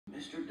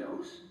Mr.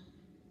 Dose?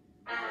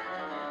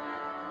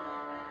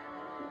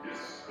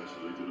 Yes,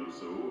 Special Agent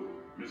Oso.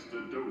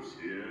 Mr. Dose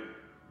here.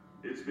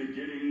 It's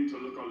beginning to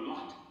look a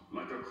lot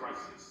like a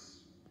crisis.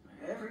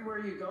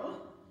 Everywhere you go?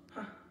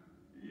 Huh.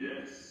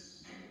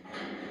 Yes.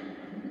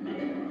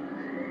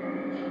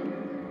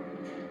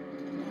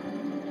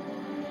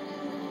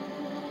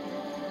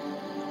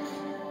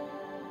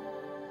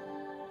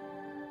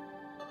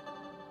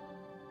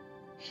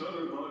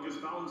 Shutterbug has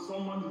found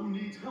someone who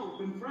needs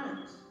help in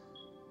France.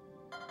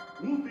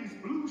 Wolfie's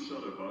blue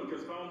Shutterbug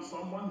has found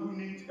someone who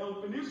needs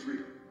help in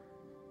Israel.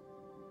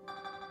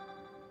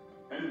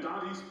 And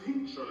Dottie's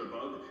pink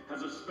Shutterbug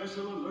has a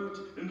special alert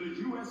in the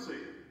USA.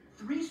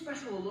 3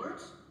 special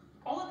alerts?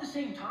 All at the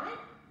same time?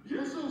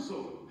 Yes,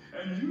 Oso.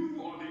 And you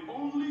are the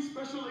only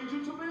special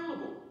agent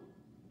available.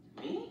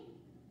 Me?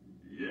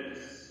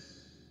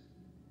 Yes.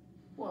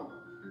 Well...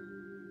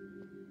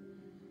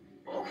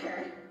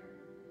 okay.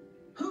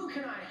 Who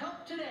can I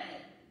help today?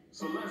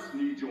 Celeste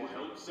needs your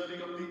help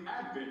setting up the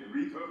Advent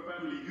wreath her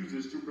family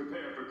uses to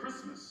prepare for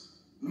Christmas.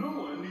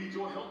 Noah needs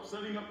your help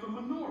setting up the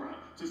menorah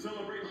to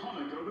celebrate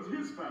Hanukkah with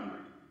his family.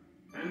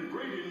 And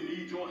Brayden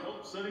needs your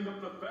help setting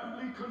up the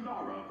family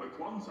Kanara for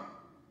Kwanzaa.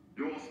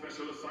 Your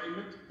special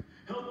assignment?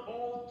 Help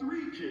all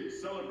 3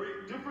 kids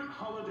celebrate different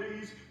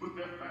holidays with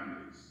their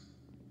families.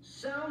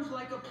 Sounds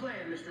like a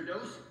plan, Mr.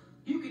 Dose.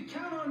 You can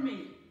count on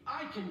me.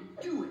 I can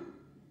do it.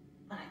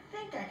 But I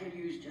think I could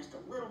use just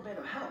a little bit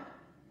of help.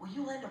 Will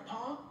you lend a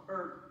paw?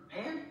 Or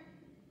hand?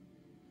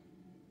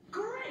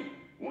 Great!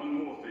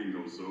 One more thing,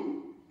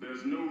 Oso.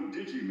 There's no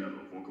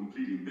Digimedal for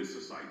completing this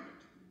assignment.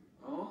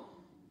 Oh?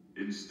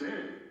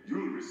 Instead,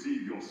 you'll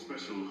receive your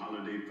special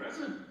holiday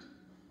present.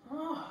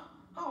 Oh,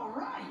 all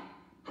right.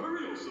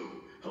 Hurry, Oso.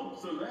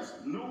 Help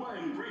Celeste, Noah,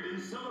 and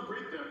Brayden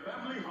celebrate their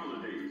family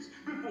holidays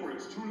before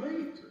it's too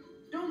late.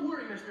 Don't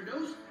worry, Mr.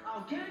 Dose.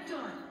 I'll get it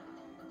done.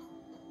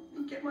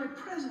 You'll get my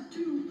present,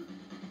 too.